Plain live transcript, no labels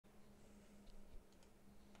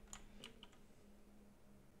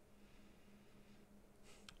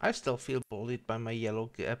I still feel bullied by my yellow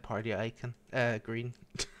party icon. Green.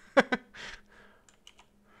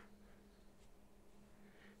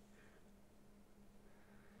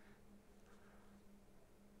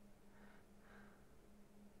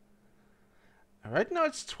 Right now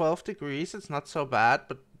it's 12 degrees. It's not so bad,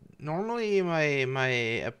 but normally my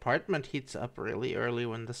apartment heats up really early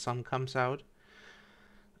when the sun comes out.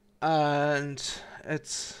 And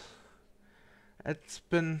it's it's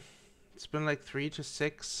been it's been like 3 to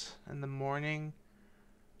 6 in the morning,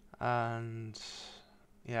 and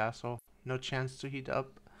yeah, so no chance to heat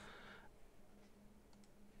up.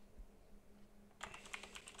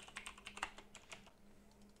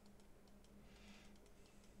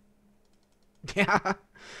 Yeah.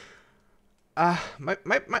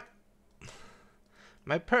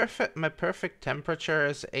 My perfect temperature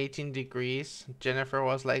is 18 degrees. Jennifer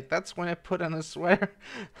was like, "That's when I put on a sweater."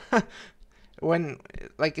 When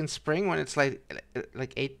like in spring when it's like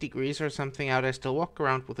 8 degrees or something out, I still walk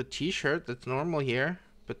around with a t-shirt. That's normal here,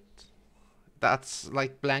 but that's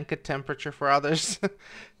like blanket temperature for others.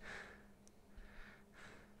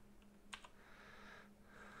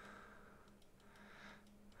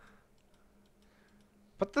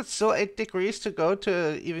 But that's still 8 degrees to go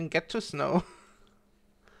to even get to snow.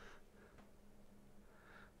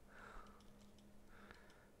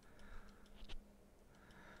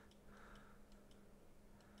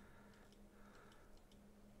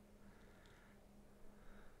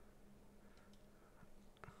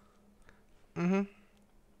 Mhm.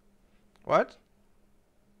 What?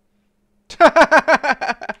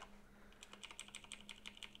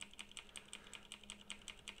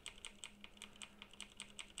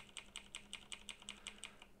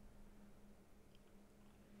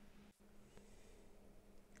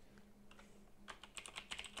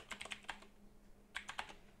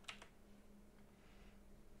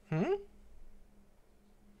 Hmm?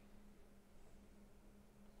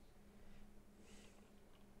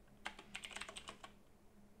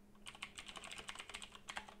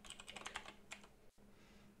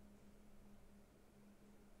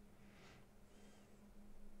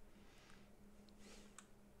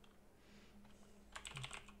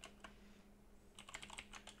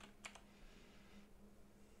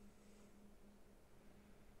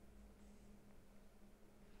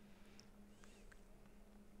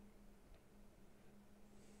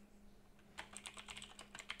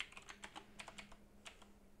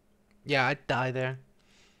 Yeah, I'd die there.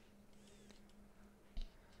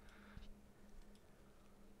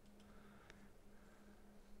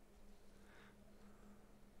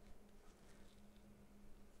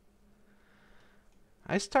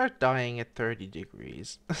 I start dying at 30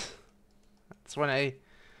 degrees. That's when I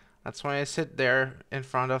that's when I sit there in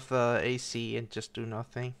front of the AC and just do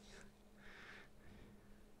nothing.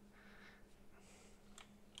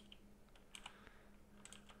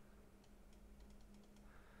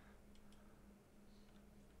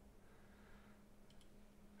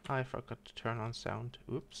 I forgot to turn on sound.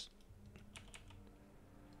 Oops.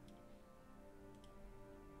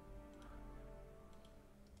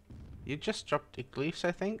 You just dropped leaves,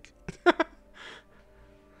 I think.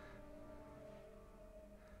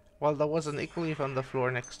 Well, there was an leaf on the floor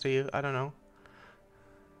next to you. I don't know.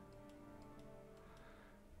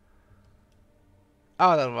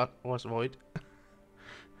 Oh, that was void.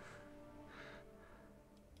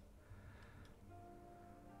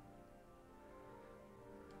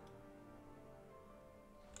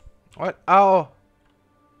 What? Oh,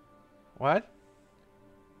 what?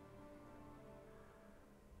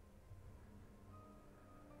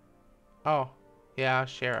 Oh, yeah,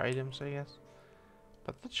 share items, I guess.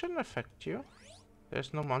 But that shouldn't affect you.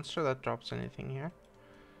 There's no monster that drops anything here.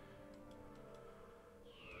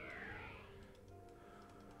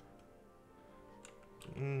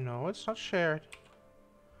 No, it's not shared.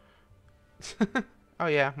 Oh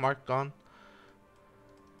yeah, mark gone.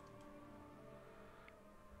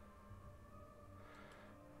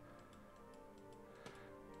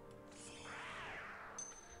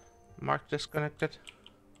 Mark disconnected.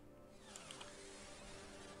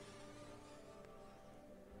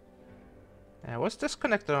 Yeah, I was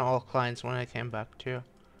disconnected on all clients when I came back too.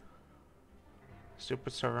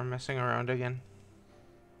 Stupid server messing around again.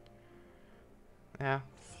 Yeah.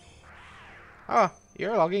 Oh,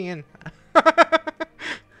 you're logging in.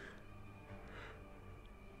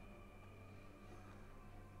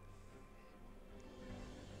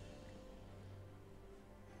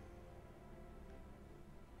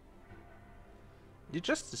 You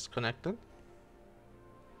just disconnected.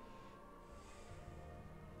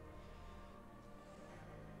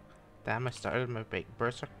 Damn, I started my big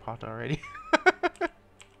berserk pot already.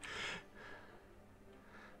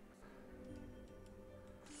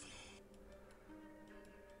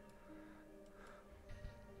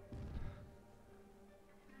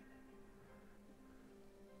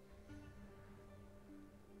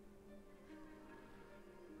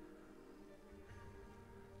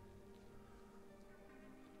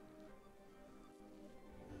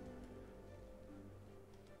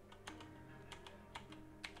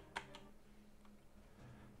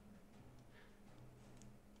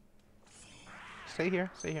 Stay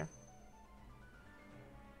here. Stay here.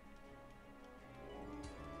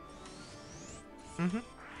 Mm-hmm.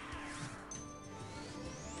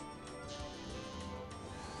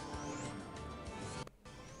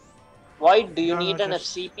 Why do you No, need an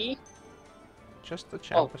just FCP? the Oh,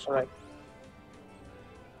 champ is good. alright.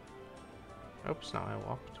 Oops, now I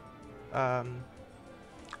walked.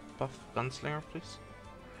 Buff Gunslinger, please.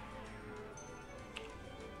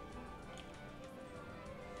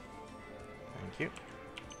 Thank you.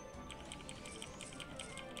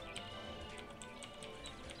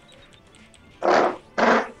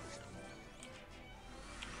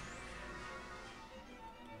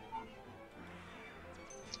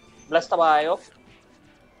 Bless the bio.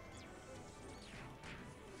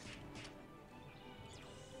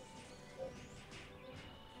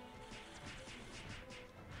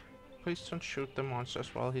 Please don't shoot the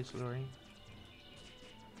monsters while he's luring.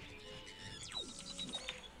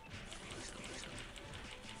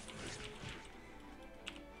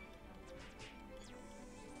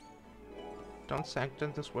 Don't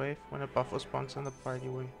sanctum this wave. When a buffalo spawns in the party,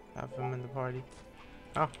 we have him in the party.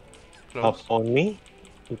 Oh, Up close. on me.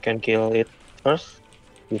 You can kill it first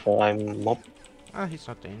before I'm mob. Ah, he's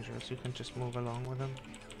not dangerous. You can just move along with him.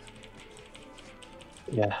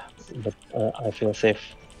 Yeah, but I feel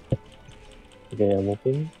safe. Okay, I'm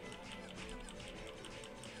moving.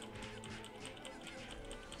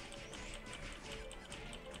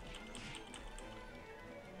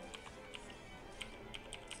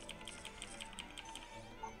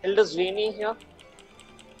 Hilda Zwini here.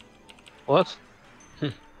 What?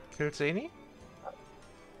 Kill Zany?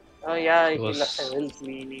 Oh yeah, He he was- left Hilda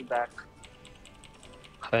Zwini back.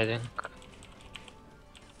 Hiding.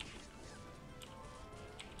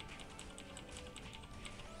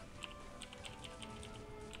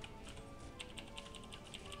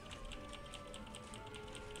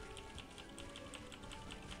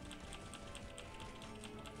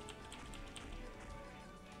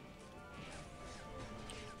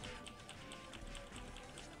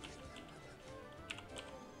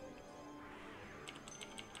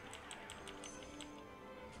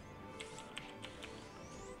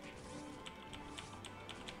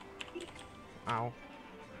 Ow.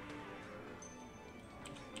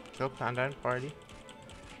 Kill Panda and party.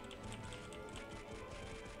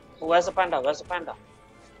 Where's the panda? Where's the panda?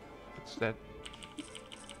 It's dead.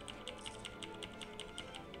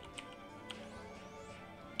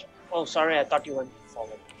 Oh, sorry, I thought you went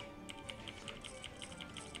forward.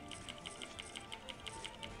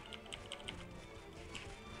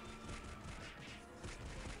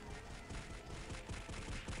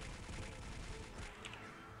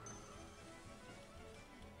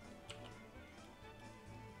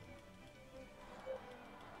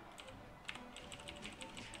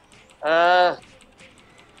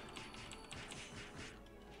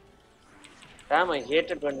 Damn, I hate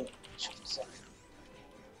it when it shoots up.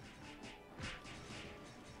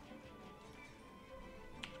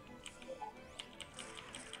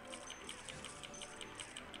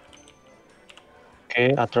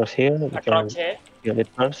 Okay, Atros here. You can Atroche. kill it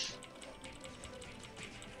first.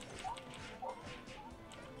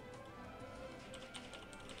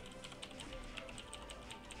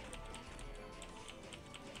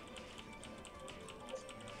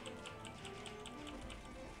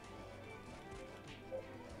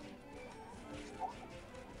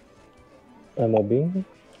 I'm mobbing.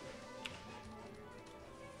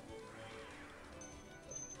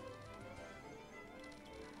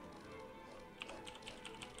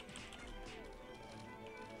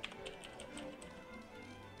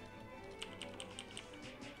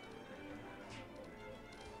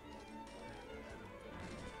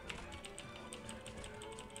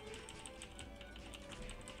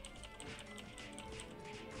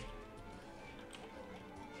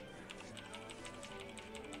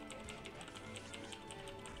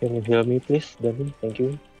 Can you heal me, please, Danny? Thank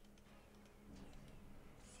you.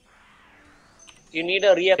 You need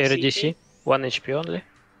a re-up Here CP? DC. 1 HP only.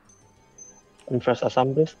 And first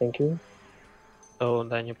assemblies, thank you. So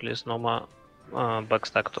Danny, please Noma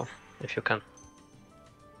backstack too, if you can.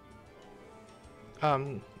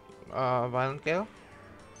 Violent Gale?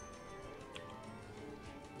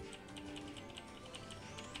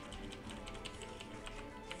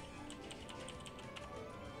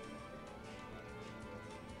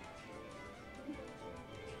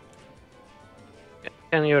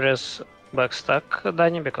 Can you res backstack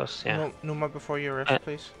Danny? Because yeah, Numa before you rest, Uh,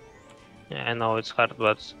 please. yeah, I know it's hard,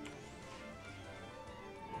 but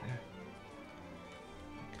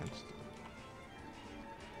Can't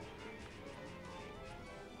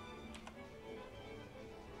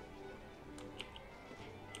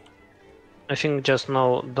I think just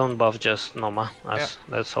no, don't buff just Noma, as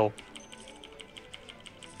that's all.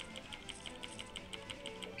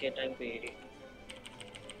 Okay, time to 80.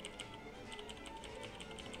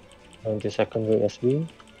 90-second USB.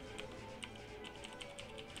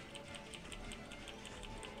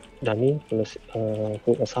 Danny, plus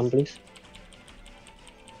put a sum, please.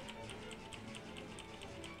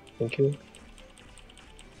 Thank you.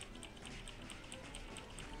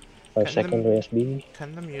 5-second USB.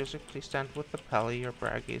 Can the music please stand with the Pally? Your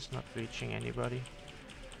braggy is not reaching anybody.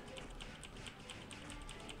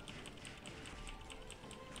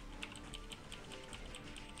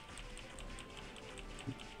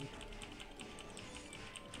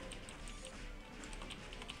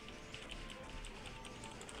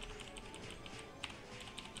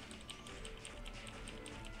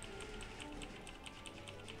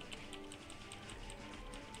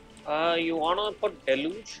 You wanna put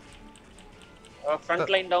Deluge? Front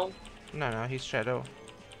line down? No, he's Shadow.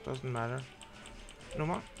 Doesn't matter. No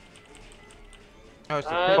more? Oh, it's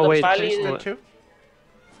The Oh, wait. Pally... dead too?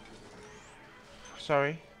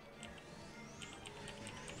 Sorry.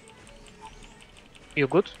 You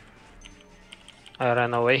good? I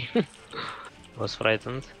ran away. Was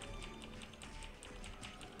frightened.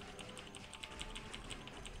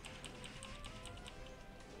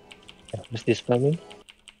 Yeah, is this flaming?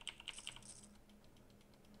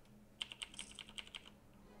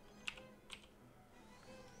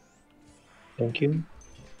 Thank you.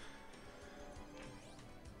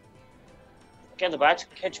 Okay, the batch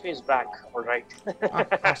HP is back. Alright.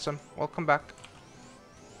 Awesome. Welcome back.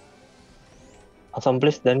 Awesome,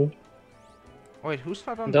 please, Danny. Wait, who's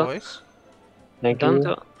not on Don't- voice? Thank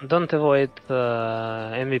you. Don't avoid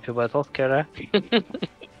MVP battle, Kara.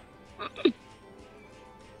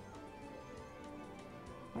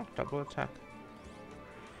 Oh, double attack.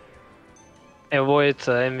 Avoid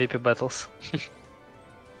MVP battles.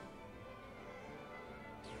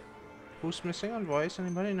 Who's missing on voice?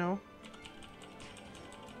 Anybody know?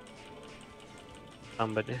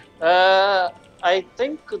 Somebody. I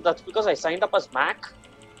think that's because I signed up as Mac.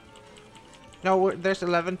 No, there's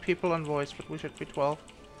 11 people on voice, but we should be 12.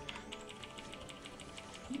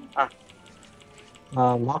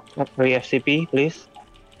 Mark, re-FCP, please.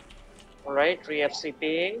 Alright,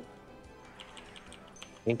 re-FCPing.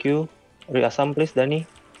 Thank you. Reassemble, please, Danny.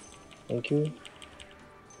 Thank you.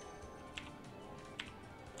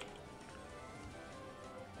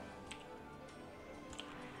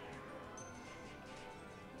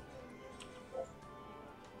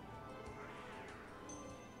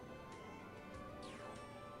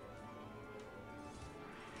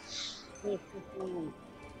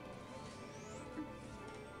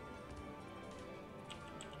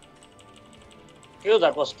 Phew,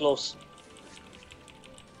 that was close.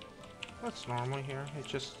 That's normal here. It's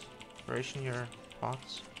just ration your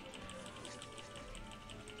pots.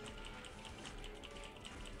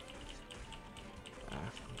 I'm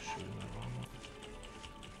shooting the wrong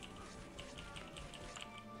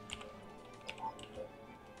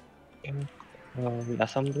one.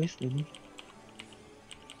 Reassemble, please, Danny.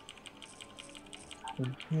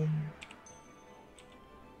 Thank you.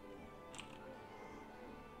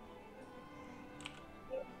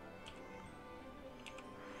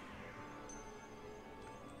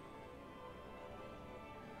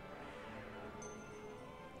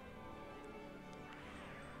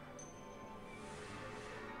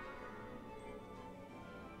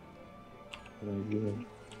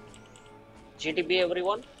 GTB,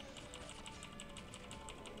 everyone.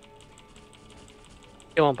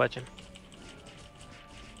 Kill on patching.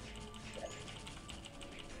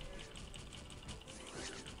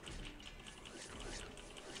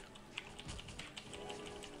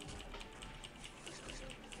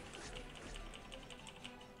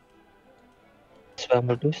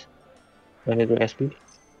 Spammer, please. I need your SP.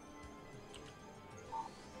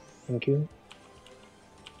 Thank you.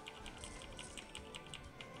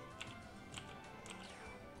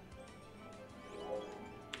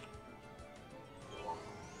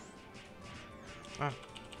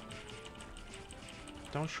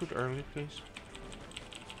 Don't shoot early, please.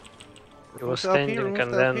 He was Remove the LP, standing remove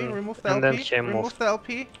and the then LP, remove the and LP, then he remove moved. the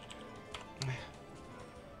LP.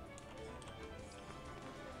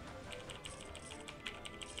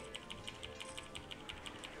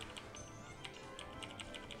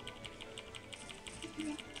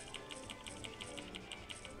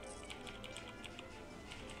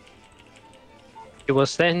 He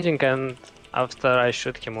was standing and after I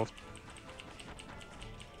shoot he moved.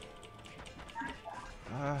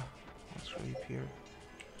 Let's reap here.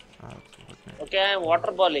 Okay. Okay, I'm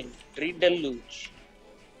waterballing. Re-Deluge.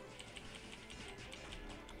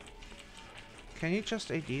 Can you just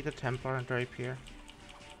AD the Templar and Drape here?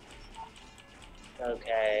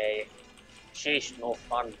 Okay. Sheesh, no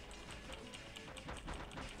fun.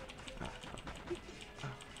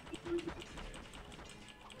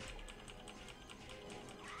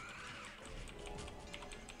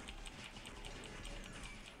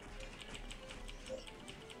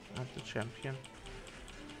 Not the champion.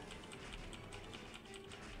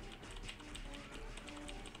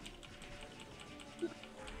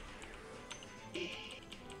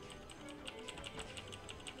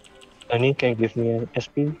 Danny, can you give me an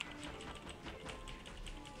SP?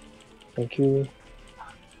 Thank you.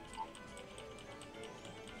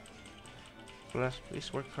 Bless,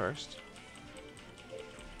 please work first.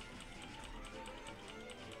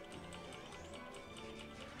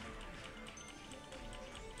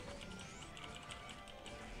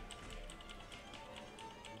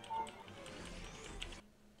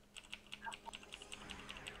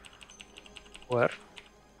 Where?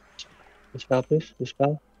 Dispel, please.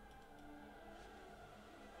 Dispel.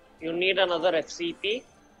 You need another FCP?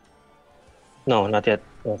 No, not yet.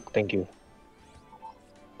 Oh, thank you.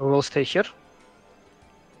 We will stay here.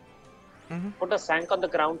 Put a sank on the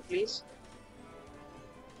ground, please.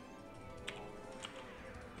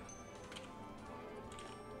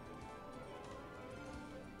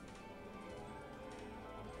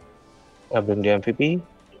 I bring the MVP.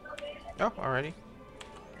 Oh, already.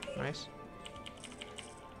 Nice.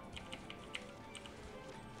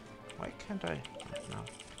 Why can't I? No.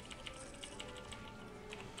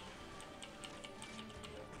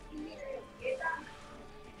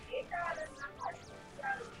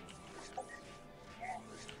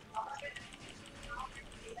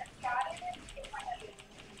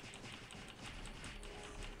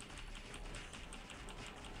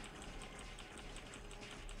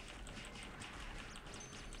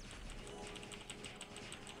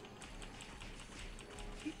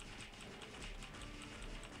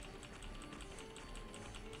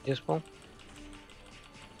 Dispel.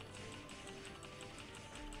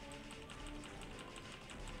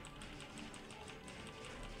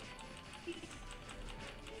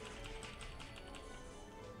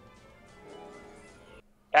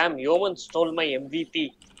 Damn, Yeoman stole my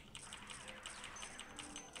MVP.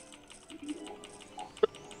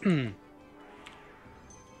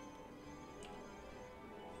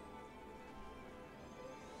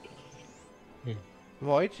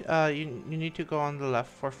 Void, you need to go on the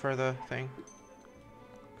left for further thing.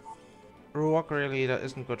 Ruok really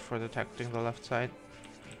isn't good for detecting the left side.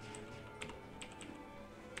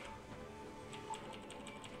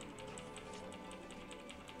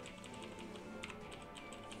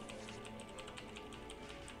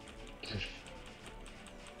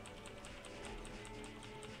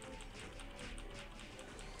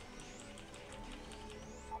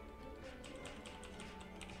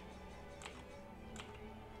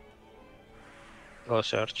 Go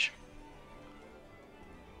search.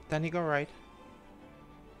 Then you go right.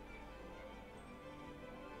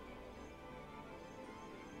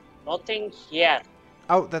 Nothing here.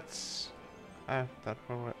 Oh, that's... that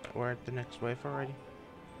we're at the next wave already.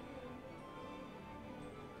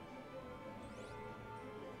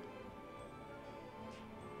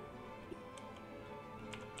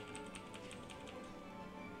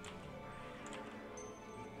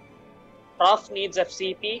 Prof needs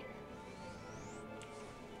FCP.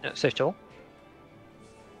 Yeah, safe tool.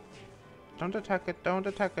 Don't attack it, don't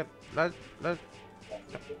attack it. Let...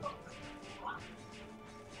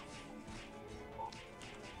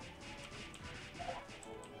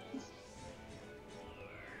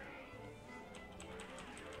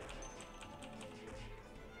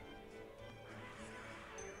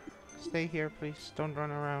 Stay here, please. Don't run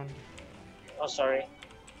around. Oh, sorry.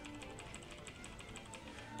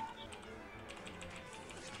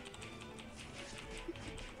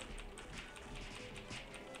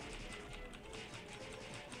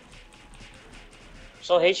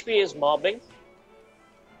 So HP is mobbing.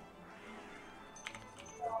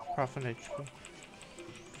 Prof and HP.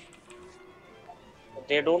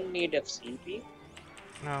 They don't need FCP.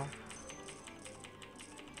 No.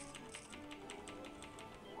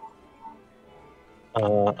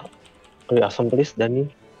 Reaction please,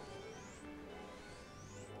 Danny.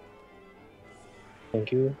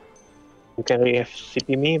 Thank you. You can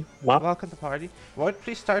re-FCP me, Mark. Welcome to the party. Void,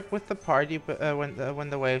 please start with the party when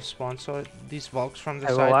the wave spawns, so these Volks from the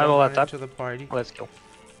side I don't will run attack. into the party. Let's kill.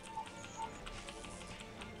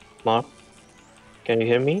 Mark, can you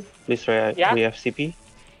hear me? Please Yeah? re-FCP.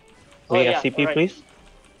 Oh, yeah. Re-FCP, Alright. please.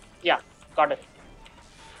 Yeah, got it.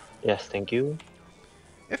 Yes, thank you.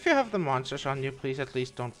 If you have the monsters on you, please at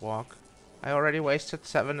least don't walk. I already wasted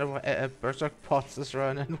 7 Berserk pots this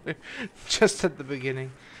run, and we're just at the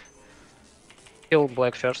beginning. Kill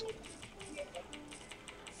black first.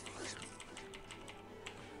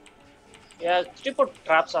 Yeah, could you put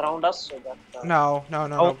traps around us so that... No, no,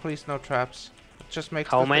 no, Oh. no, please, no traps. It just makes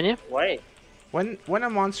How the many? Why? when a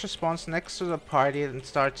monster spawns next to the party and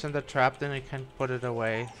starts in the trap, then you can put it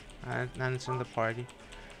away, and then it's in the party.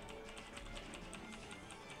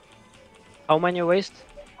 How many waste?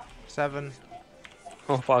 7.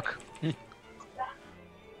 Oh fuck.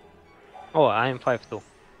 Oh, I am 5 too.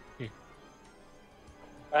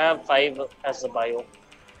 I have 5 as the bio.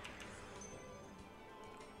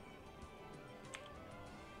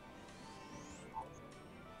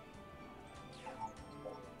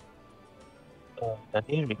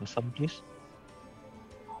 Danny, ring some please.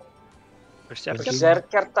 Berserker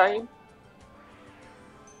Berserker time?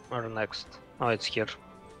 or next? Oh, it's here.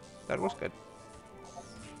 That was good.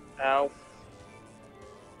 Ow.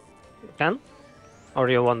 You can? Or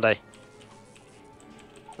you won't die?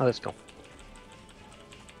 Oh, let's go.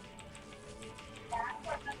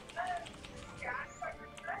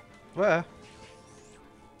 Where?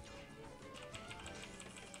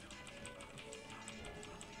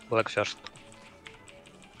 Black first.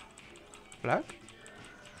 Black?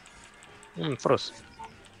 Frost.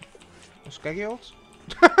 Schedules?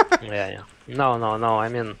 Yeah. No. I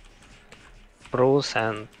mean, Bruce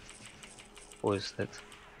and who is that?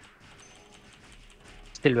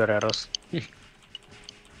 Silver arrows.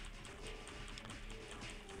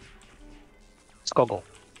 Skoggle.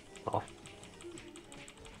 Oh.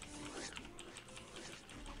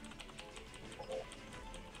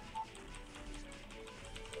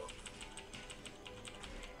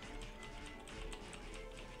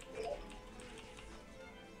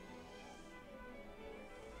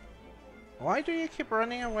 Why do you keep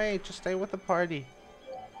running away? Just stay with the party.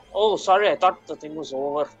 Oh, sorry, I thought the thing was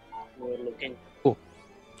over. We were looking.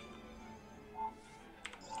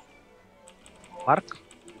 Mark?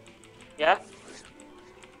 Yeah?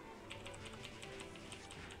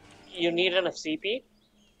 You need an FCP?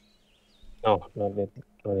 No, not yet.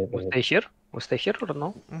 Not yet. We stay here? We stay here or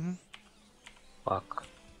no? Mm-hmm. Fuck.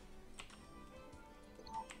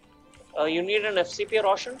 You need an FCP,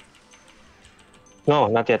 Roshan? No,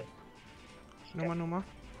 not yet. Numa.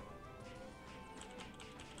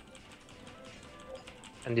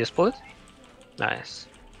 And you split? Nice.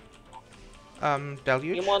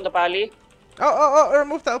 Deluge. You on the pally? Oh,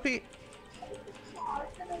 remove the LP.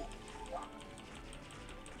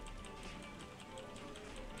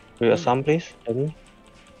 Do you have some please, Danny?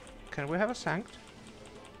 Can we have a sanct?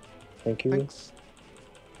 Thank you. Thanks.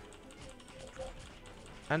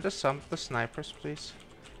 And the snipers, please.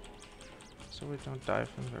 So we don't die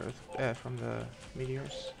from the from the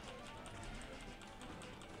meteors.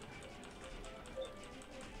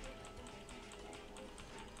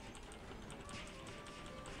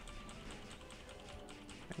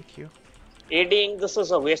 Thank you. ADing this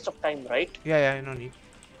is a waste of time, right? Yeah, no need.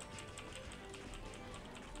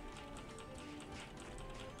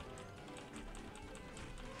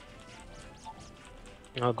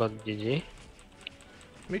 Oh god, GG.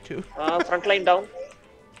 Me too. Front line down.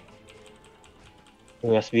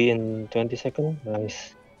 USB in 20 seconds.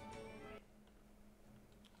 Nice.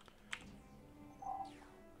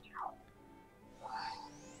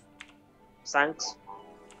 Thanks.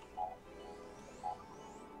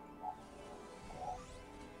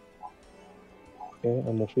 Okay,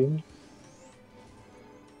 I'm moving.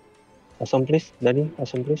 Awesome please, Danny.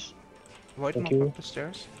 Awesome please. Void Thank mop you. up the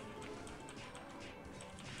stairs.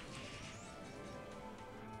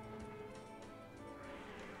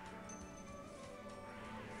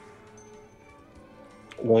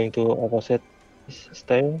 Going to opposite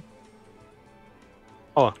stair.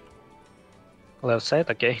 Oh. Left side,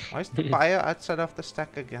 okay. Why is the bio outside of the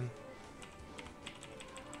stack again?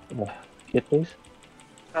 Hit please.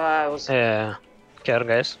 I was... Yeah. Care,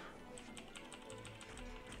 guys.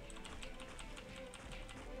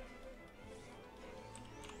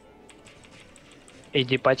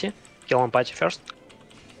 AD party. Kill on party first.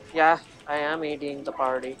 Yeah, I am ADing the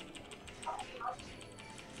party.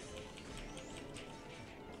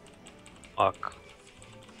 Fuck.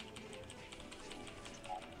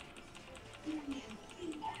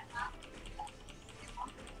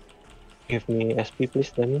 Give me SP please,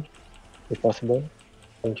 Danny. If possible.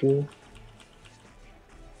 Thank you.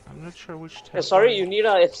 I'm not sure which Sorry, you need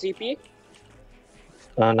a FCP?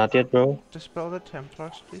 Not yet, bro. Dispel the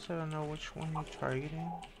Templars, please. I don't know which one you're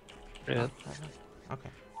targeting. Yeah. Okay.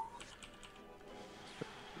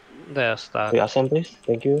 They're stuck. We awesome please.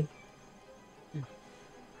 Thank you.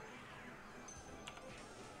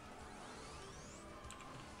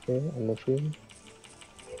 Okay, I'm moving.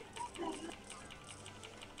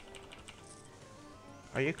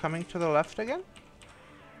 Are you coming to the left again?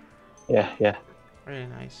 Yeah, yeah. Really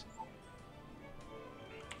nice.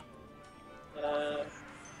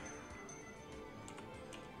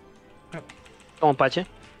 Come on, Pachi.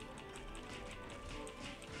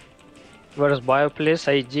 Where's bio, please?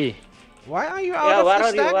 ID. Why are you out Yeah, of where the are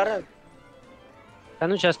you? stack? Where are Can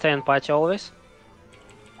you just stay in Pachi always?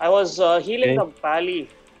 I was healing Okay. the Pally.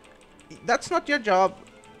 That's not your job.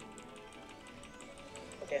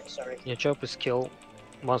 Okay, sorry. Your job is kill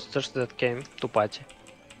monsters that came to Pachi.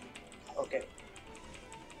 Okay.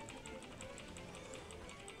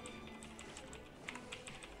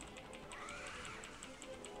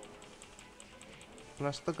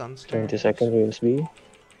 Plus the gunslinger. 20 seconds USB.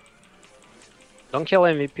 Don't kill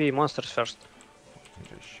MVP monsters first.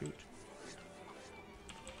 Can just shoot.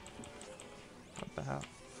 What the hell?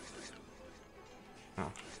 Oh,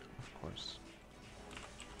 of course.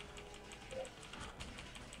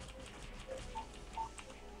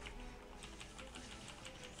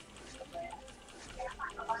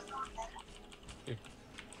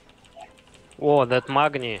 Whoa, that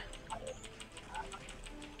Magni.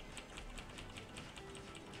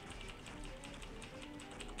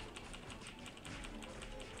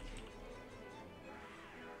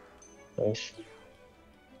 Nice.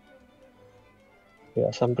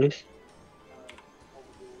 Yeah, some please.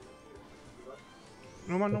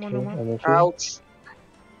 No more, no more, Okay, no more. I'm moving. Ouch.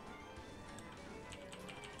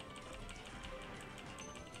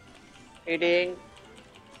 Hitting.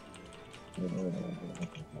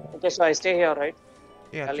 Okay, so I stay here, right?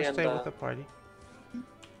 Yeah, Ali just and stay with the party.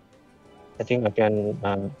 I think I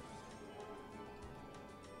can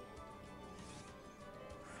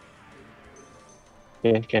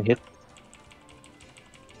yeah, can hit.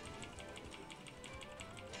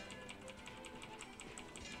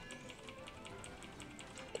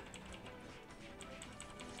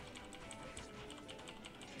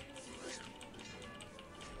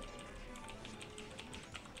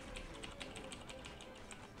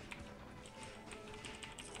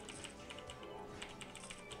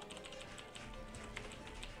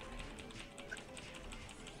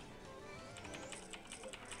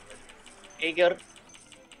 Aegir,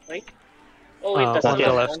 right? Oh wait, that's Not On the the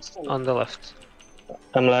yet. left. monster. On the left.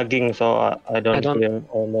 I'm lagging, so I I don't don't. clear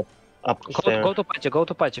almost upstairs. Go to Pachi. Go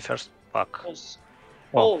to Pachi first. Fuck. Yes.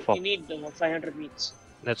 Oh, Oh, fuck. you need 500 meats.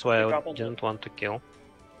 That's Okay, why I drop on didn't want to kill.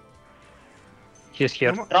 He's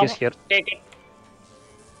here. No more, Drop. He's here. Take it.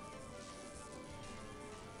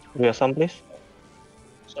 Do you have some, please?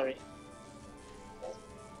 Sorry.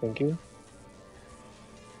 Thank you.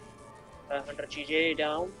 500 GJ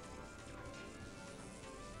down.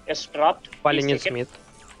 Yes, dropped. Pali Please needs take it. meat.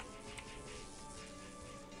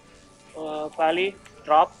 Pally,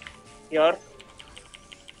 dropped. Here.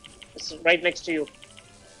 It's right next to you.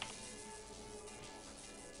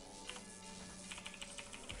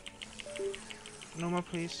 no more,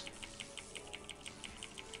 please.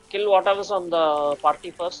 Kill whatever's on the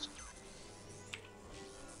party first.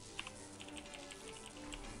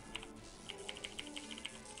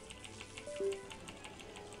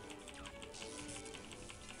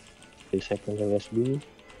 Second USB.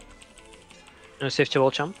 Safety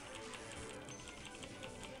wall jump.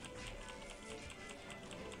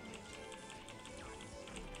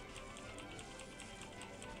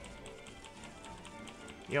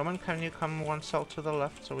 Yeoman, can you come one cell to the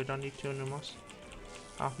left so we don't need two Numos?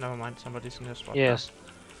 Oh, never mind. Somebody's in the spot. now. Yes.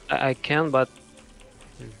 I can, but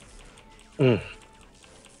Mm.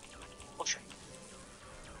 Oh shit.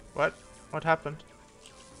 What? What happened?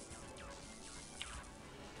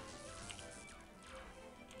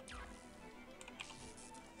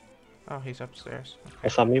 Oh, he's upstairs. Okay.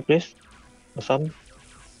 Asami, please. Asam.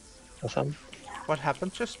 Asam. What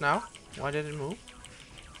happened just now? Why did it move?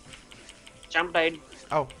 Jump died.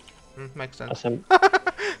 Oh, makes sense. Asam.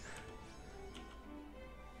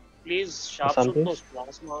 Please Asam, sharpshoot please. those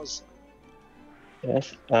plasmas.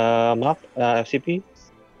 Yes. Mark. FCP.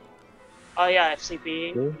 Oh yeah,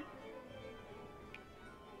 FCP. Okay.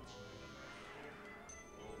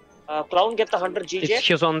 Clown, get the 100 GJ.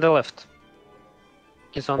 he's on the left.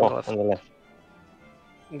 He's on the Oh, left. on the left.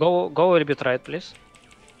 Go a little bit right, please.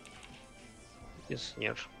 He's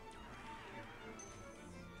near.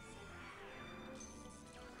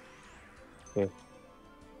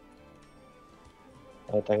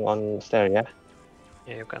 I think on stair, yeah.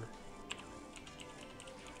 Yeah, you can.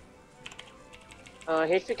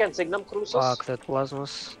 HV can Signum Cruises. Fuck that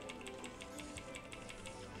plasmas.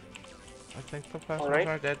 I think the plasmas Alright.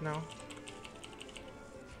 are dead now.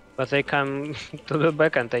 But they come to the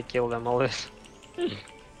back and I kill them always.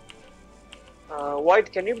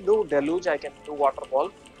 White, can you do deluge? I can do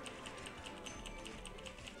waterfall.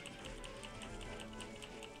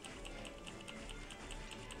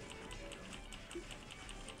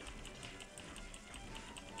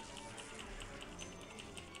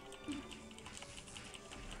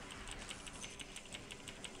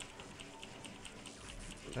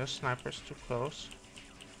 The sniper's too close.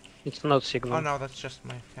 It's not signal. Oh no, that's just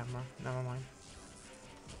my camera. Never mind.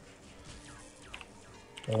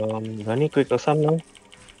 Running quick exam now.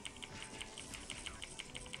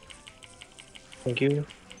 Thank you.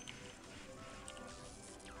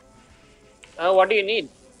 What do you need?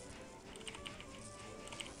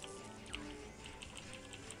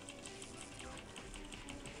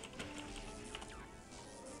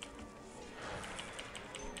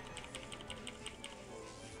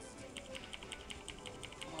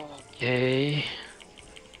 Okay.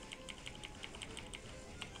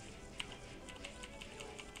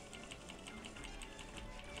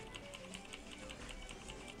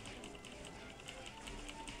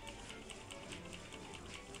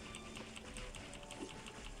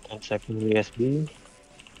 And second USB.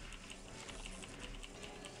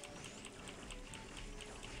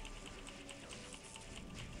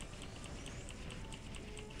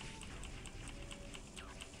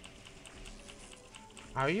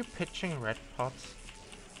 Are you pitching red pots?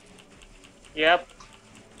 Yep.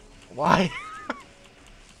 Why?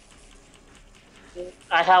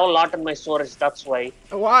 I have a lot in my storage, that's why.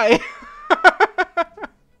 Why?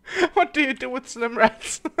 What do you do with slim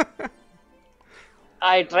rats?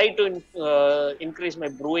 I try to increase my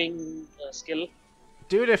brewing skill.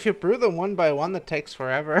 Dude, if you brew them one by one, that takes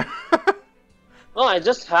forever. No, I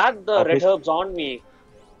just had the red Please. herbs on me.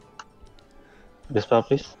 Dispel,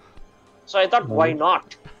 please. So I thought, why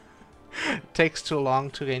not? Takes too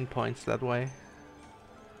long to gain points that way.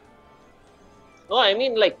 No, I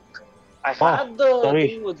mean, like, I Oh, had the sorry.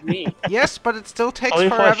 thing with me. Yes, but it still takes Sorry,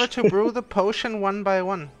 forever Flash. to brew the potion one by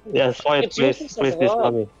one. Yes, White, It's please, useless please as dispel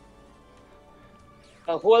well. me.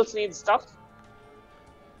 Who else needs stuff?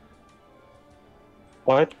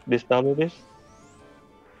 White, dispel me, please.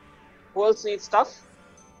 Who else needs stuff?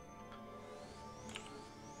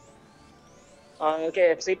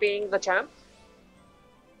 Okay, FCPing the champ.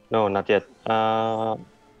 No, not yet.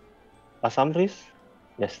 Assam, please.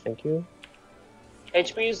 Yes, thank you.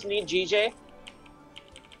 HPs need GJ.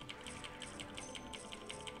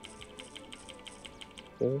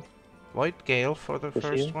 Okay. White Gale for the Push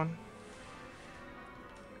first in. one.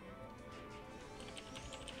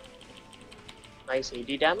 Nice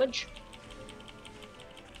AD damage.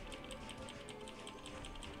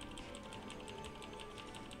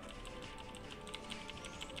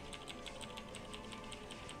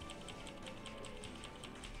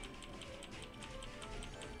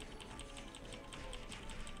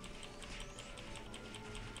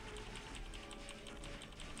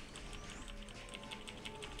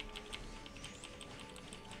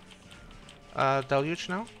 Deluge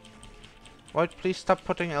now? White, please stop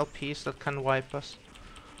putting LPs that can wipe us.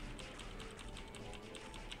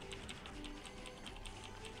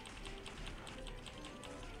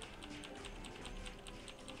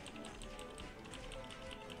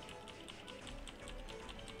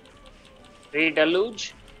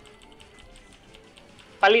 Redeluge.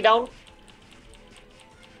 Pally down.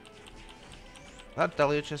 That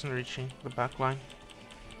deluge isn't reaching the back line.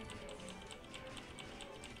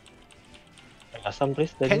 Assam,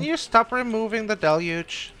 please. Can Daddy. you stop removing the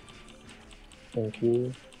deluge? Thank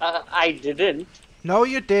you. I didn't. No,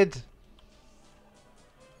 you did.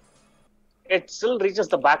 It still reaches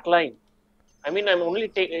the back line. I mean, I'm only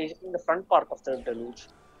taking the front part of the deluge.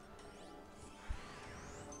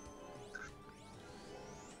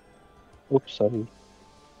 Oops, sorry.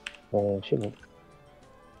 Shit.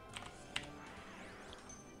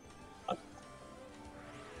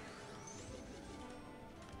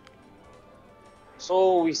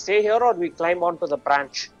 So we stay here or we climb onto the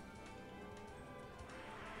branch?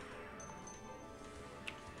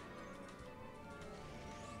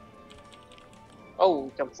 Oh,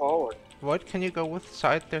 we come forward. Void, can you go with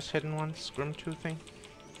side? There's hidden ones. Scrim 2 thing.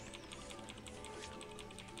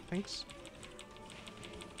 Thanks.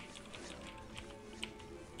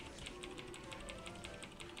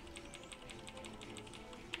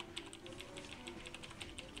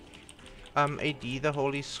 AD, the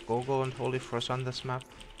Holy Skogel and Holy Frost on this map.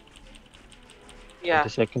 Yeah. The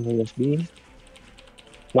second USB.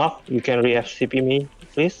 Mark, you can re-FCP me,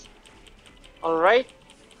 please. Alright.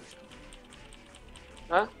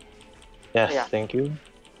 Huh? Yes, Yeah. thank you.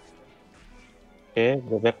 Okay,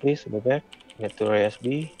 go back, please. Go back. Get to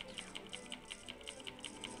USB.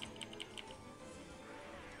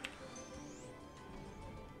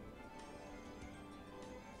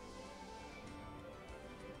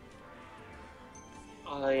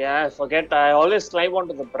 Yeah, I forget. I always climb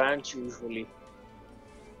onto the branch usually.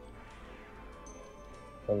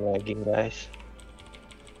 I'm lagging, guys.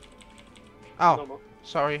 Oh, No, no.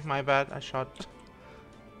 sorry, my bad. I shot.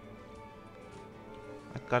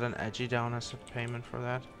 I got an edgy down as a payment for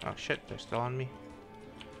that. Oh shit, they're still on me.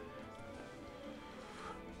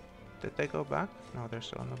 Did they go back? No, they're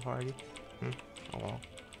still in the party. Oh well.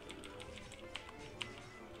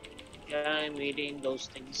 Yeah, I'm eating those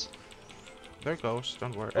things. They're ghosts,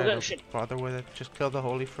 don't worry. Okay, Don't shit. bother with it. Just kill the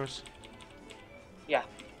holy first. Yeah,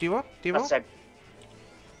 Devo? Devo? that's it.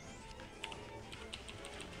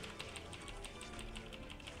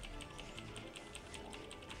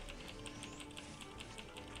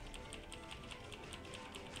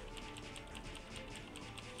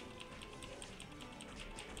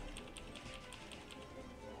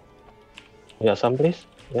 Yeah, some please.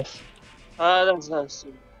 Yes. That's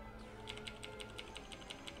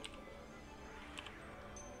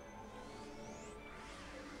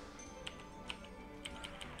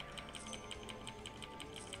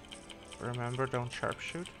Remember, don't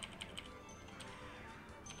sharpshoot.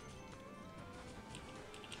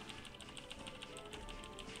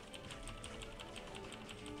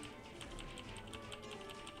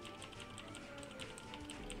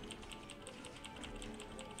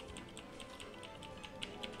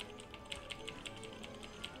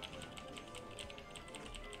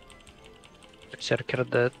 Berserker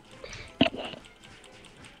dead.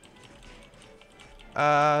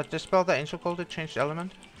 Dispel the angel call to change the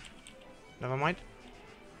element. Never mind.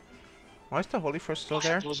 Why is the holy first still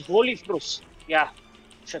there? It was holy fruits. Yeah.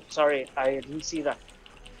 Shit, sorry. I didn't see that.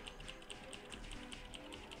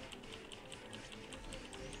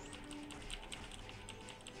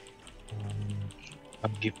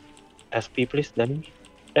 Give SP, please, Danny.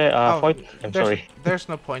 Oh, Void. I'm there's, sorry. There's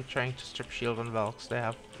no point trying to strip shield on Valks. They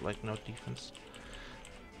have like no defense.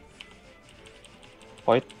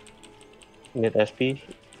 Void. Need SP.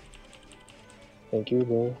 Thank you,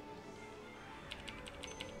 bro.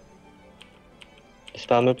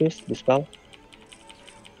 Dispel me, please. Dispel.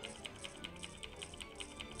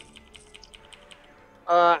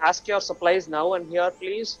 Ask your supplies now and here,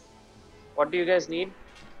 please. What do you guys need?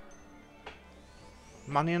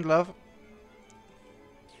 Money and love.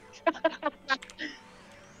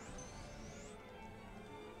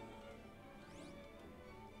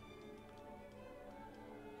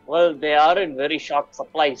 Well, they are in very short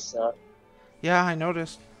supply, sir. Yeah, I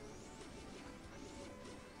noticed.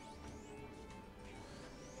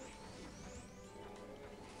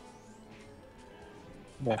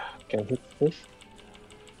 Yeah, can hit, please.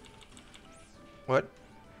 What?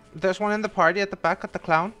 There's one in the party at the back at the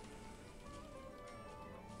clown.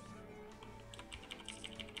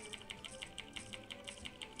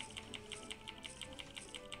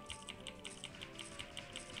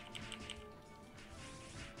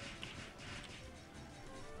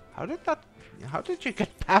 How did you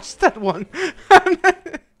get past that one?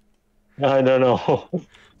 I don't know.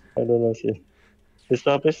 I don't know, shit.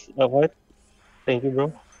 Dispel, please. Void. Thank you,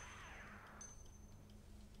 bro.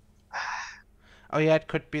 Oh yeah, it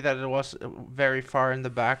could be that it was very far in the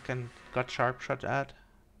back and got sharp shot at.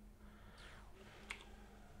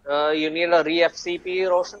 You need a re-FCP,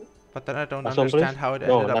 Roshan? But then I don't Last one, understand please. how it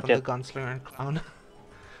No, ended up not on the yet. Gunslinger and Clown.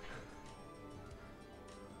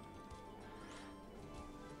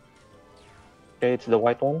 Okay, it's the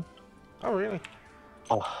white one. Oh really?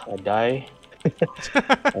 Oh, I die.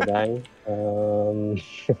 I die.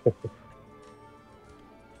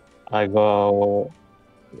 I go.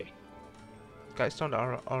 Guys, don't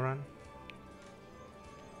all run.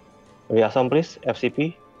 Yeah, some please.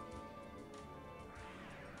 FCP.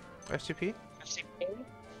 FCP? FCP?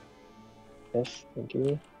 Yes, thank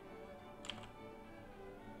you.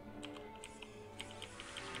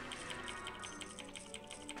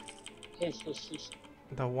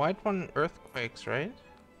 The white one earthquakes, right?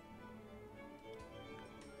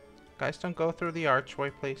 Guys, don't go through the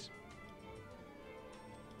archway, please.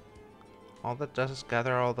 All that does is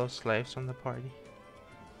gather all those slaves on the party.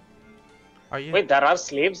 Are you? Wait, there are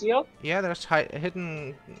slaves here? Yeah, there's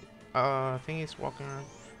hidden thingies walking around.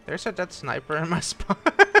 There's a dead sniper in my spot.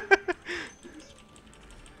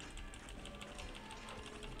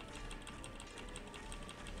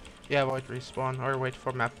 Yeah, avoid respawn or wait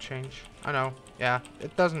for map change. I know. Yeah,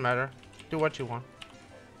 it doesn't matter. Do what you want.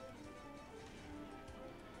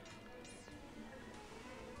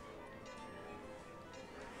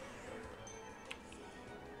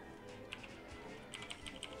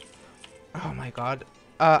 Oh my god.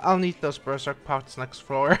 I'll need those berserk pots next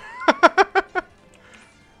floor.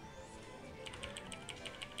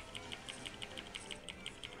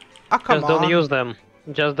 Ah, come Just don't on. use them.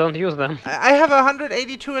 Just don't use them. I have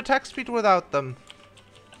 182 attack speed without them.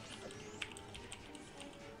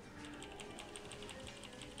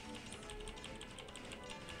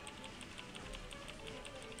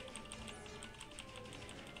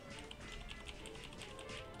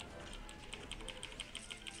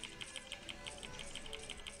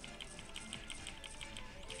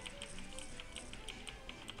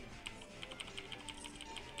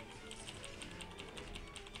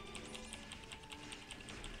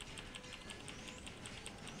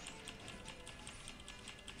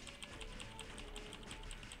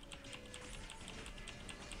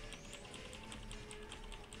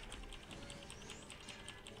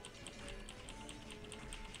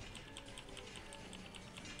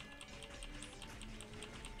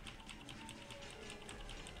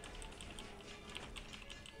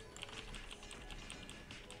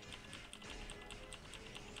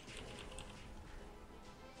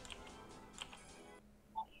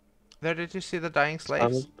 There, did you see the dying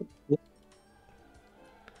slaves?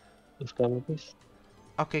 Stamina, please.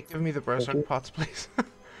 Okay, give me the berserk you. pots, please.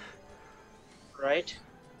 Right.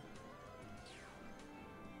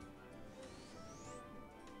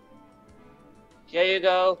 Here you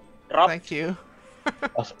go. Drop. Thank you.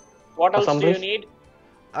 What else do you Assemblies? need?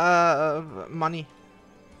 Money.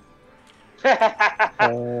 We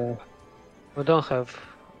don't have.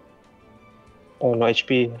 Oh no,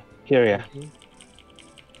 HP here, yeah.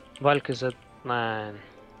 Valk is at 9.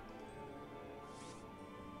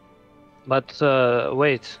 But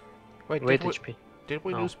wait, Wait, wait did we, HP. did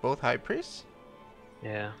we No. lose both high priests?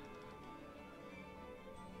 Yeah.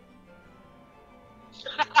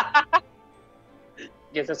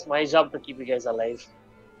 Guess it's my job to keep you guys alive.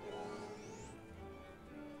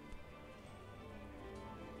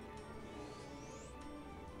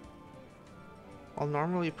 Well,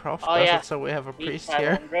 normally Prof Oh, does yeah. it, so we have a Need priest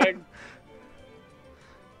here. 500.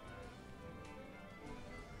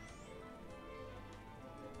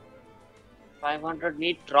 500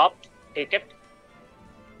 meat dropped. Take it.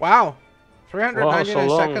 Wow, Wow, 399 so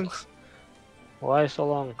long. seconds. Why so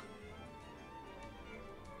long?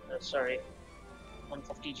 Sorry.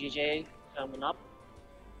 150 GJ coming up.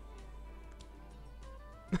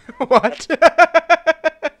 What?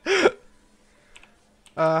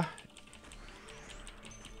 uh,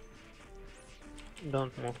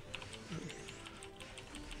 Don't move.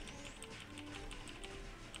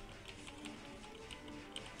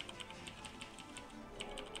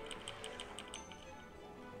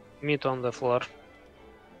 Meat on the floor.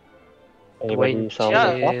 Anybody sound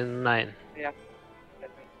Yeah. the fog? 29.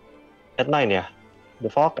 At 9, yeah. The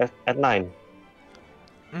fog at 9.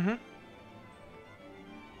 mm-hmm.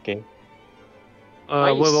 Okay.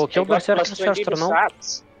 Nice. We will kill I got berserkers plus 20 first or to no?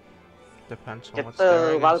 stats. Depends on Get what's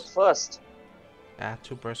there, the I Valk guess. first. Yeah,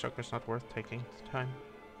 2 berserkers not worth taking time.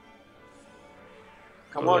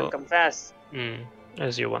 Come on, come fast.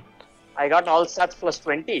 As you want. I got all stats plus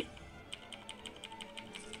 20.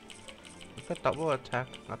 Look at double attack.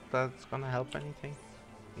 Not that it's gonna help anything.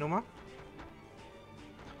 Numa?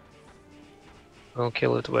 I'll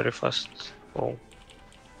kill it very fast. Oh,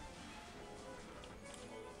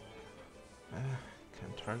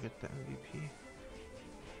 Can target the MVP.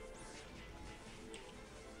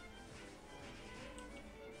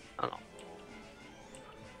 I don't know.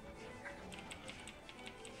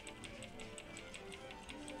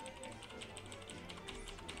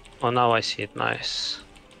 Oh, now I see it. Nice.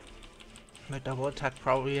 My double attack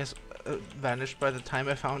probably has vanished by the time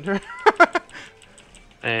I found her.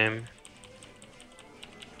 Um.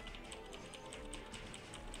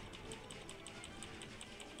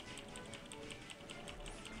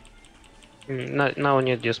 Now I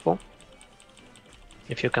need useful.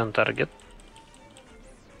 If you can target.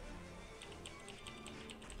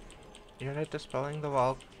 You're not dispelling the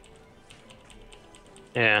Valk.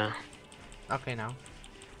 Yeah. Okay, now.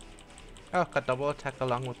 Oh, got double attack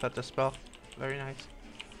along with that dispel. Very nice.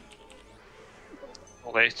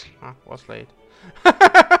 Wait. Ah, was late.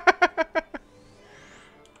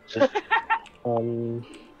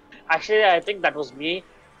 Actually, I think that was me.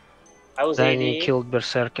 I was Then you AD. killed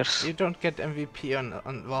berserkers. You don't get MVP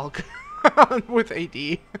on Valk with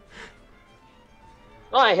AD.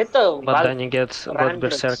 No, I hit the But Valk. then you get good Random.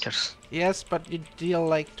 berserkers. Yes, but you deal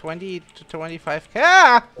like 20 to 25k.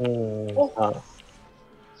 Ah!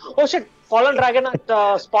 Oh shit! Fallen dragon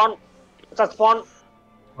at spawn. It's at spawn.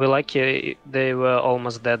 We like they were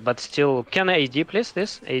almost dead, but still. Can AD please?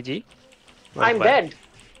 This AD. Not I'm bad. dead.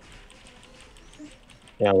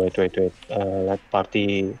 Yeah, wait. Let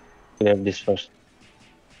party clear this first.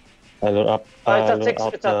 I lure up. It's at lure 6.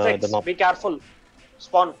 out It's at the 6. mob. Be careful.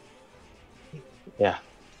 Spawn. Yeah.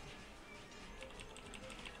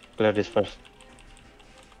 Clear this first.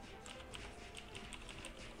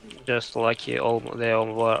 Just lucky, they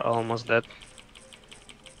all were almost dead.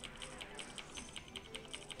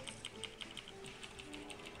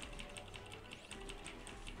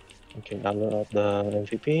 Okay, download the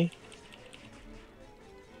MVP.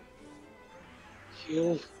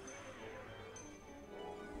 Phew.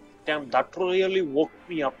 Damn, that really woke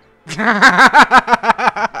me up.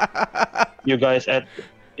 You guys at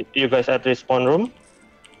respawn room.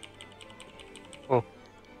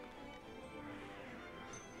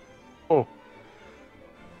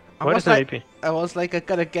 What is the VP? I was like, I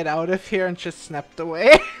gotta get out of here and just snapped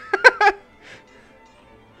away.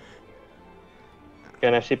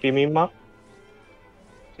 Can FCP me, Mark?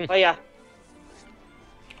 Oh yeah.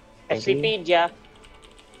 Thank you. SCP, yeah.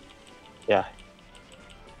 Yeah.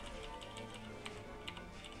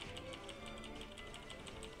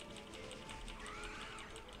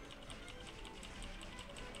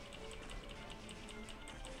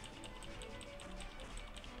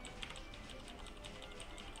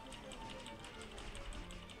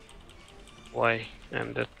 Why?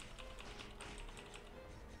 I'm dead.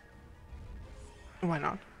 Why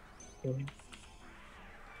not?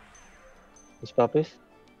 Spell, please.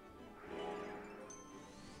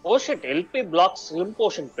 Oh shit, LP blocks Slim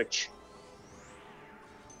Potion pitch.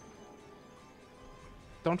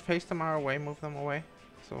 Don't face them our way, move them away.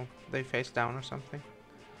 So they face down or something.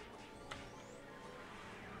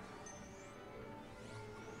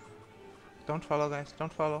 Don't follow, guys,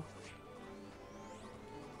 don't follow.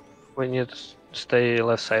 We need to stay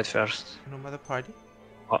left side first, No matter party.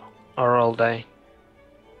 or I'll die.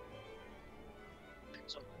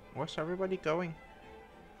 Where's everybody going?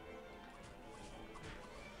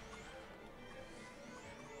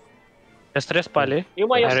 Just rest Pali. You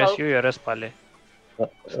by I yourself. rest you, you rest Pali.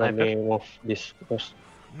 Let Sniper. me move this first.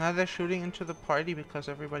 Now they're shooting into the party because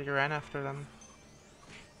everybody ran after them.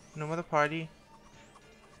 No matter party.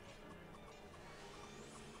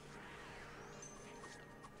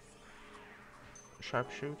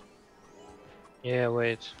 Sharpshoot. Yeah,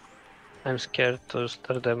 wait. I'm scared to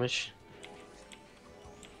start damage.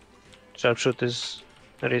 Sharpshoot is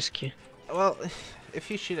risky. Well, if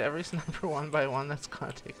you shoot every sniper one by one, that's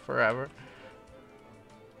gonna take forever.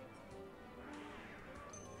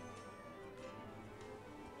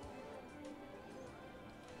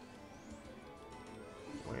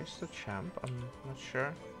 Where's the champ? I'm not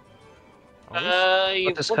sure. You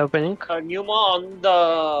What is put happening? Numa on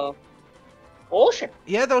the... Oh shit.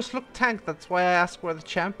 Yeah, those look tanked. That's why I asked where the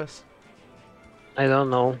champ is. I don't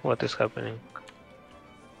know what is happening.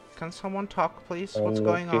 Can someone talk, please? I'm What's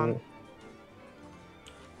going on? looking-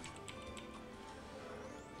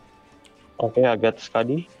 Okay, I got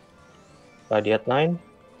Skadi. Skadi at 9.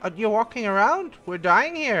 You're walking around? We're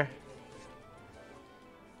dying here.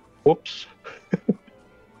 Oops.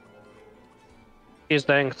 He's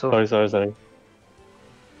dying too. Sorry.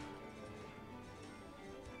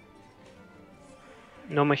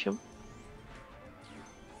 No mission?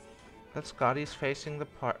 That Scotty's facing the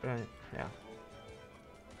part. Yeah.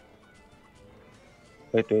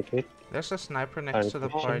 Wait. There's a sniper next to the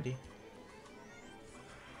Position. party.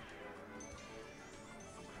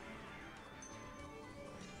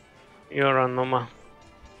 You're on Noma.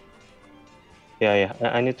 Yeah.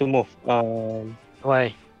 I need to move.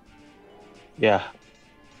 Why? Yeah.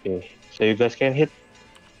 Okay. So you guys can hit.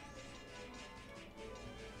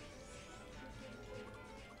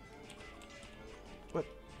 What?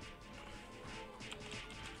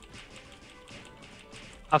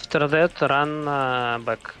 After that, run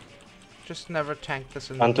back. Just never tank this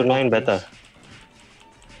in Run the to middle, 9 please. better.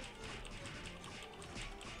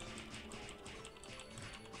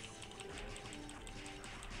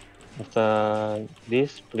 After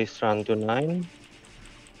this, please run to 9.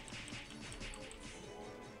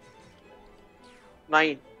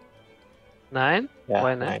 9. 9? Yeah,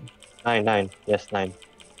 Why 9? 9. Yes, 9.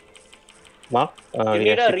 Mark, You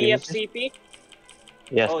need a re-FCP, re-FCP?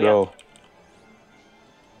 Yes, Oh, bro.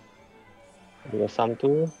 Do some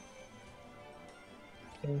too.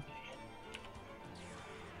 Okay.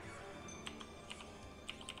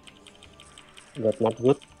 That's not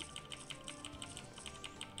good.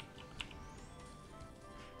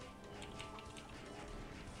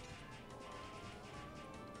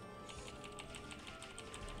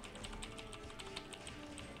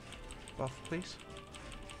 Buff, please.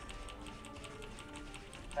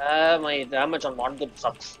 My damage on one good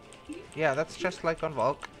sucks. Yeah, that's just like on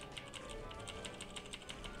Valk.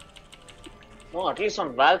 No, at least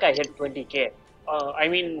on Valk I hit 20k. I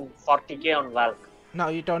mean 40k on Valk. No,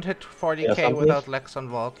 you don't hit 40k Yeah, some without please. Lex on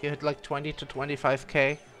Valk. You hit like 20 to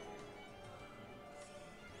 25k.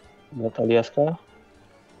 Buat Aliaska.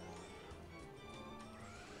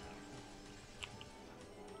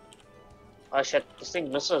 Ah shit, this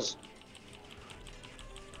thing misses.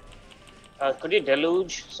 Could you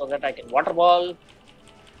deluge so that I can water ball?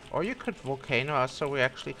 Or you could volcano us so we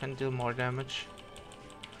actually can deal more damage.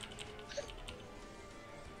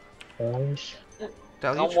 Nice.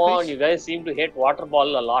 Deluge, Come on, please. you guys seem to hate water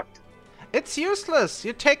ball a lot. It's useless.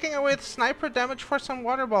 You're taking away the sniper damage for some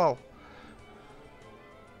water ball.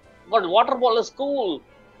 But water ball is cool.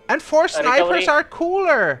 And 4 snipers Recovery. are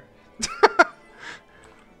cooler.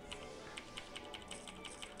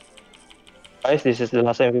 Guys, this is the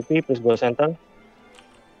last MVP. Please go center.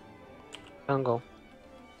 Can go.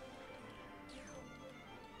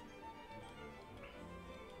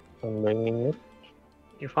 I'm bringing it.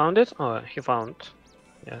 You found it? Oh, he found.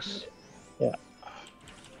 Yes. Yeah.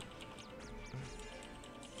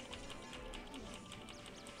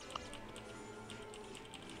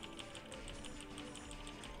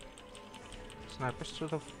 Snipers to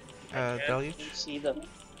the I deluge. can't see them.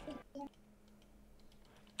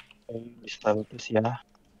 Okay, this time, please, yeah.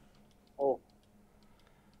 Oh.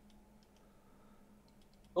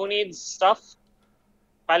 Who needs stuff?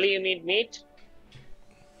 Pally, you need meat?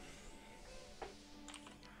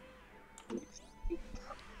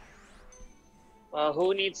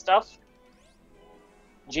 Who needs stuff?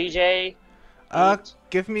 GJ? Meat?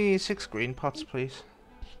 Give me 6 green pots, please.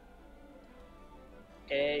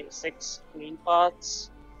 Okay, 6 green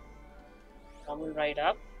pots. Coming right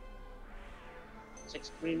up.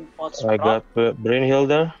 6 green pots I drop. got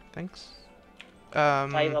Brynhilder. Thanks.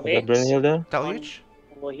 5 I got awakes. Brynhilder. Deluge.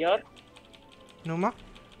 Over here. Numa.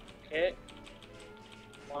 Okay.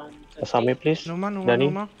 1, 2, Asami, please. Numa, Numa, Danny.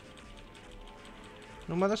 Numa.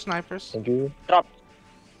 Numa the snipers. Thank you. drop.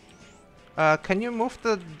 Can you move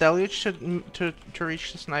the deluge to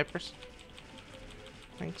reach the snipers?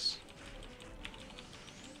 Thanks.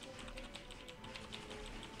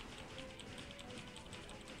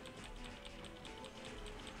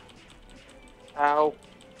 Ow.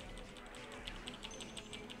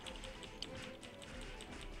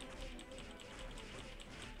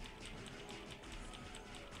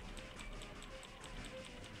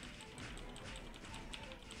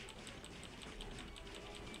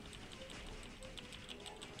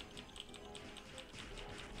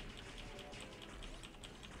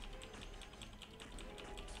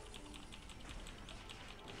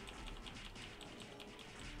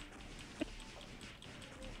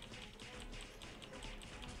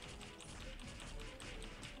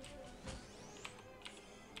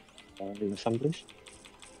 Some, please.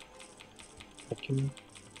 Thank you.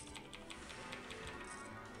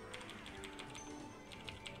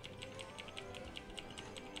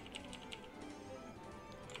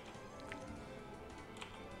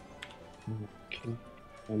 Okay.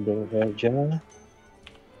 And then Raja.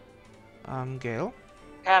 Gale.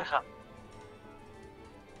 Karha.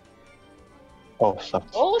 Oh,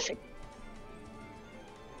 sucks. Oh shit.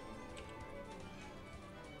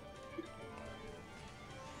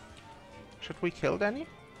 Should we kill Danny?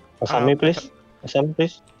 Asami, I please. Asami,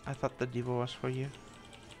 please. I thought the Devo was for you.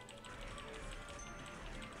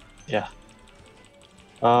 Yeah.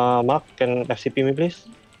 Mark, can FCP me, please?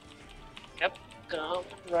 Yep. Come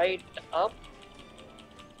right up.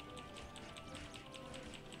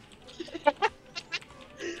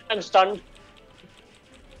 I'm stunned.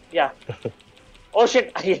 Yeah. Oh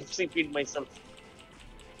shit, I FCP'd myself.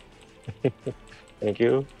 Thank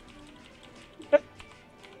you.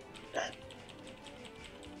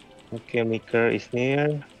 Okay, Maker is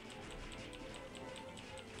near.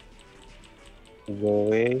 Go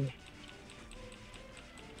away.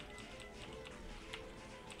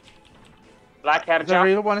 Black hair The jack.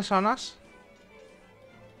 real one is on us.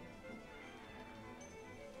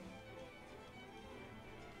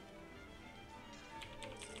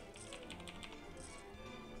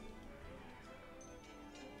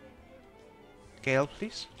 Gale,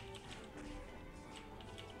 please.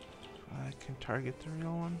 I can target the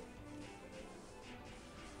real one.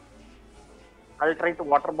 I'll try to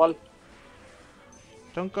water ball.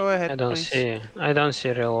 Don't go ahead, I don't please. see. I don't see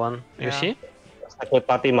real one. You Yeah. see? Sacred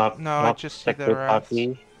Party, Mark. No, I Mark, just see the Sacred rats.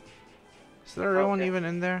 Party. Is the real one Okay. even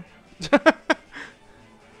in there?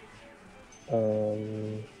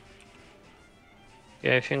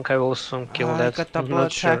 Yeah, I think I will soon kill I that. got I'm double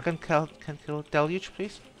not sure. attack and can kill Deluge,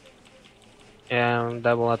 please. Yeah,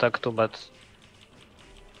 double attack too, but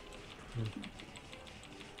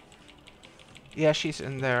Yeah, she's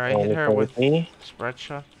in there. I hit her Maker with me. spread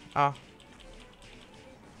shot. Oh,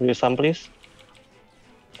 Do you some, please?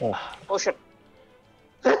 Ah, Oh shit.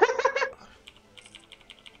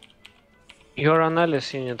 Your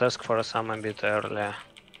analysis unit asked for some a bit earlier.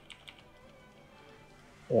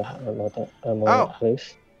 Yeah, I'm Oh. on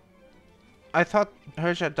Alice. I thought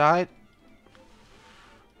Herja died,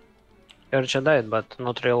 Urcha died, but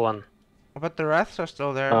not real one. but the wraths are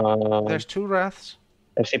still there. There's 2 wraths.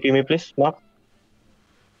 FCP me please, Mark.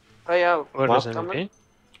 Oh yeah, Where Mark? is Coming. MP?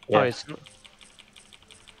 Yeah. Oh, it's Done?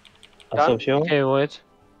 Assumption. okay. Wait,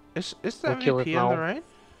 Is the we'll kill it MVP on the now. right?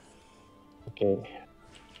 Okay.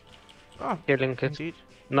 Oh, Killing it. indeed.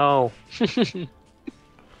 No.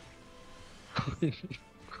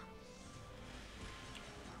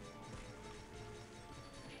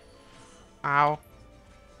 Ow.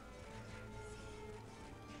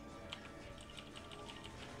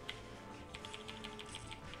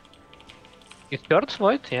 It hurts,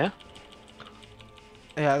 Void, yeah.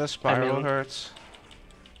 Yeah, the spiral mean- hurts.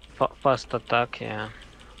 Fast attack, yeah.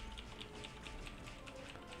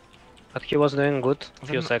 But he was doing good.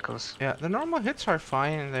 Few Then- seconds. Yeah, the normal hits are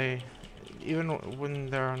fine. They, even when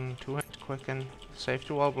they're on 2-hit quick and safe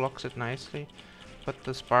to wall blocks it nicely. But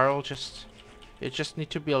the spiral just, you just need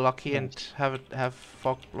to be lucky and have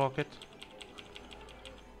fog block it.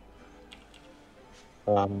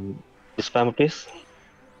 Spam please.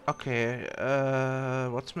 Okay,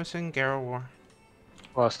 what's missing? Garrow.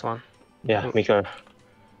 Last one. Yeah, Maker.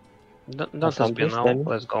 Don't Some spin please, now. then.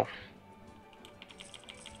 Let's go.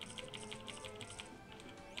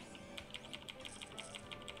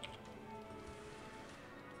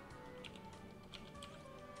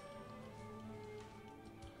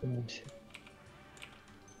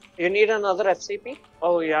 You need another FCP?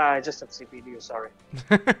 Oh yeah, I just FCP'd you. Sorry.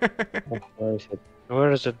 Oh, where is it?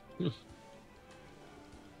 Where is it?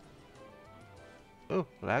 Oh,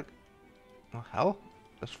 lag. Oh hell,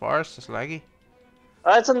 this forest is laggy.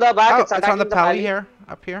 It's in the back. Oh, It's it's on the attacking the pally pally. here,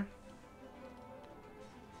 up here.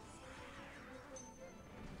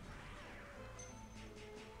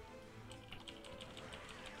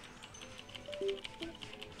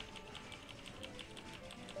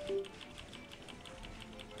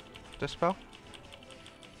 Dispel?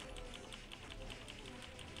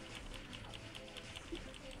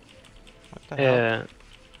 What the hell?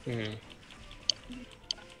 Hmm.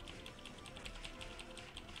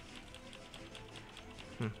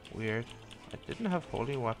 Weird. I didn't have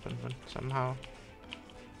holy weapon, but somehow.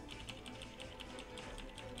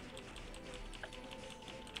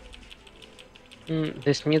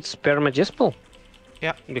 This needs perma-dispel?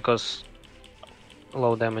 Yeah. Because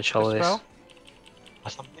low damage always. Dispel?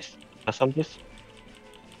 Assam please. Assam please.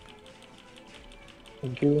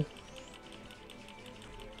 Thank you.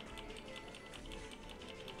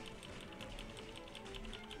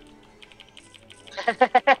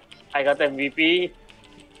 I got MVP.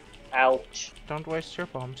 Ouch. Don't waste your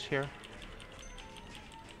bombs here.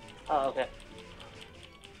 Oh, okay.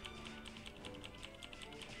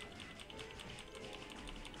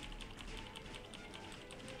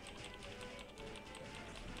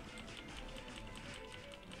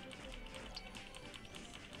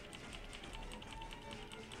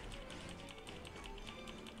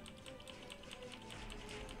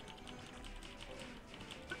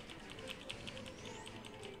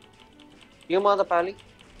 You mother pally.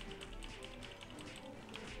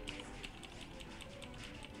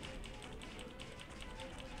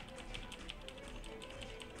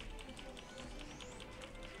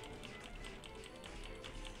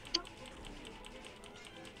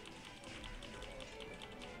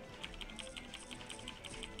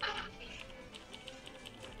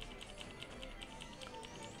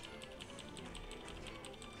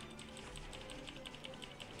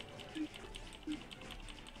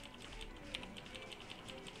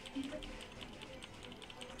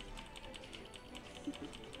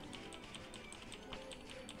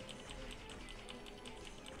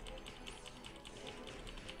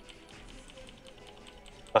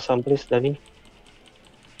 Assam please, Danny.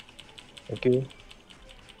 Thank you.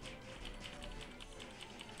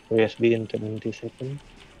 USB in 20 seconds.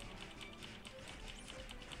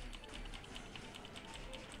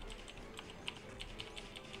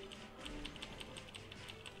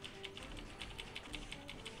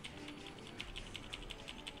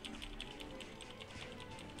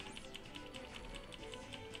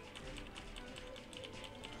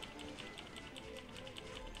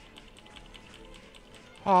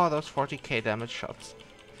 Oh, those 40k damage shots.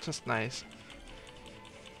 Just nice.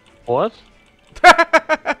 What?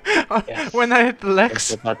 Yes. When I hit the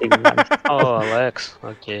Thanks legs. for partying, man. Oh, Alex.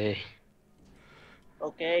 Okay.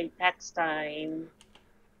 Okay, tax time.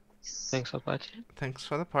 Thanks, Apache. Thanks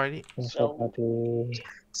for the party. Thanks So- for partying.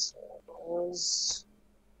 Was,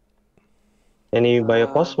 Any bio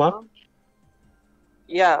post, Mark?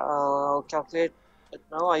 Yeah, calculate it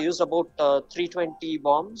now. I used about 320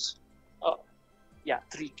 bombs. Yeah,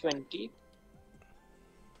 320.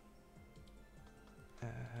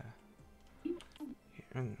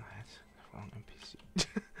 That's wrong NPC.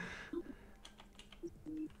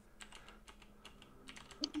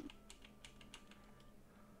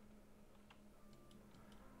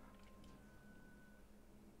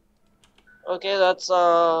 Okay, that's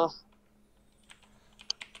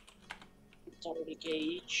 70k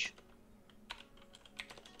each.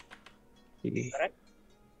 Correct?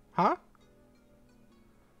 Huh?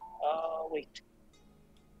 Wait.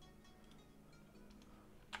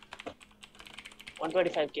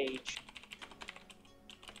 125k each.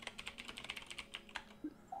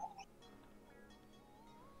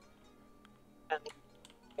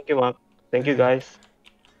 Thank you, Mark. Thank you, guys.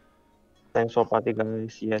 Thanks for party,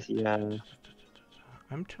 guys. Yes, yeah.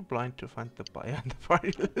 I'm too blind to find the buy on the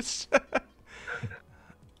party list.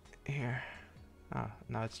 Here. Oh,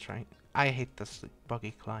 now it's trying. I hate this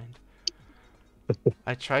buggy client.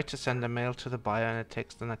 I tried to send a mail to the buyer and it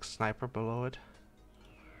takes the next sniper below it.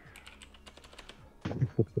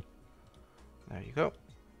 There you go.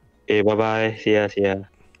 Okay, bye bye. See ya, see ya.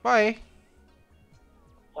 Bye.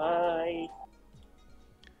 Bye.